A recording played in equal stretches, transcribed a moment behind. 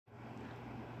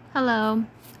Hello.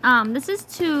 This is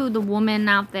to the women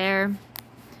out there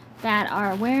that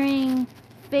are wearing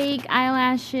fake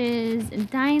eyelashes and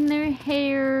dyeing their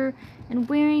hair and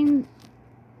wearing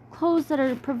clothes that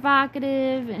are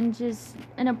provocative and just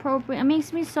inappropriate. It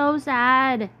makes me so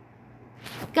sad.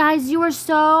 Guys, you are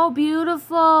so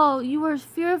beautiful. You are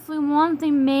fearfully and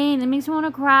wonderfully made. It makes me want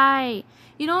to cry.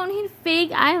 You don't need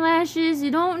fake eyelashes.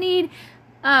 You don't need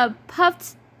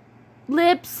puffed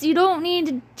lips. You don't need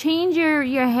to change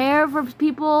your hair for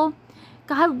people.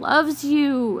 God loves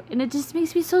you, and it just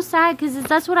makes me so sad because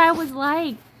that's what I was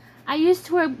like. I used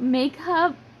to wear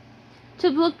makeup to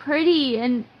look pretty,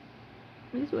 and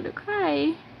it makes me want to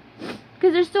cry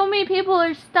because there's so many people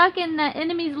are stuck in the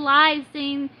enemy's lies,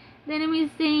 saying the enemy's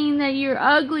saying that you're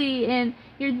ugly and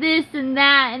you're this and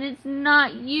that, and it's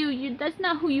not you. That's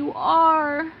not who you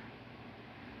are.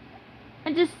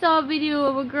 I just saw a video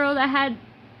of a girl that had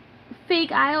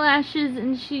fake eyelashes,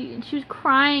 and she was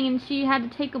crying, and she had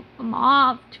to take them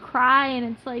off to cry,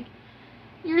 and it's like,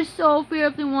 you're so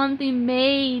fearfully and wonderfully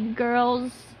made,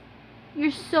 girls.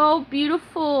 You're so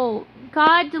beautiful.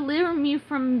 God delivered me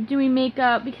from doing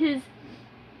makeup because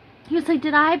he was like,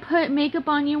 did I put makeup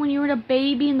on you when you were a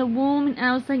baby in the womb? And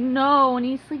I was like, no. And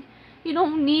he's like, you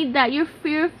don't need that. You're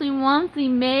fearfully and wonderfully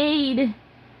made.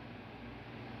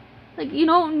 Like, you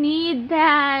don't need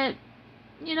that.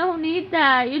 You don't need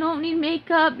that. You don't need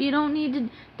makeup. You don't need to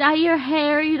dye your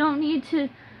hair. You don't need to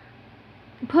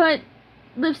put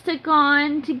lipstick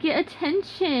on to get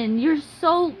attention. You're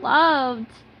so loved.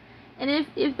 And if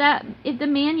the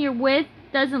man you're with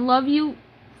doesn't love you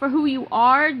for who you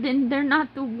are, then they're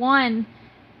not the one.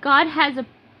 God has a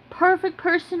perfect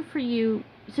person for you,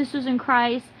 sisters in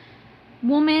Christ.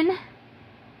 Woman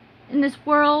in this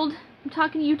world. I'm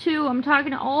talking to you too. I'm talking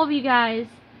to all of you guys.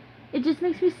 It just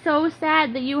makes me so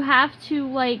sad that you have to,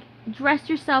 like, dress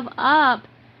yourself up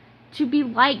to be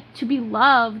liked, to be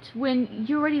loved, when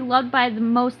you're already loved by the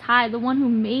Most High, the one who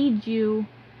made you.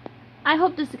 I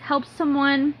hope this helps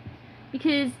someone,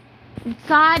 because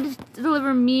God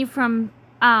delivered me from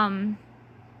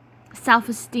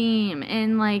self-esteem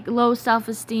and, like, low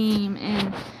self-esteem,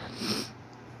 and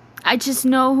I just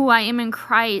know who I am in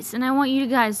Christ, and I want you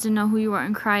guys to know who you are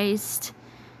in Christ.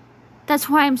 That's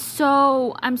why I'm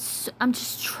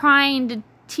just trying to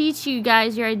teach you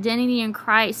guys your identity in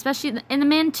Christ, especially in the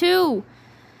men too.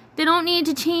 They don't need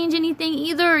to change anything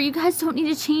either. You guys don't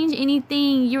need to change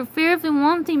anything. You're fearfully and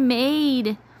wonderfully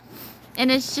made.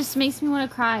 And it just makes me want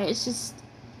to cry. It's just,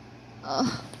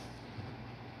 ugh.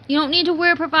 You don't need to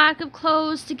wear provocative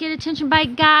clothes to get attention by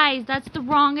guys. That's the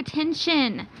wrong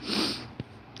attention.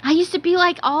 I used to be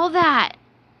like all that,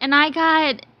 and I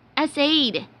got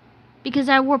SA'd because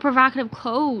I wore provocative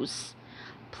clothes.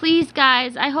 Please,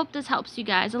 guys, I hope this helps you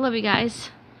guys. I love you guys.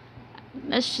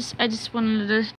 I just wanted to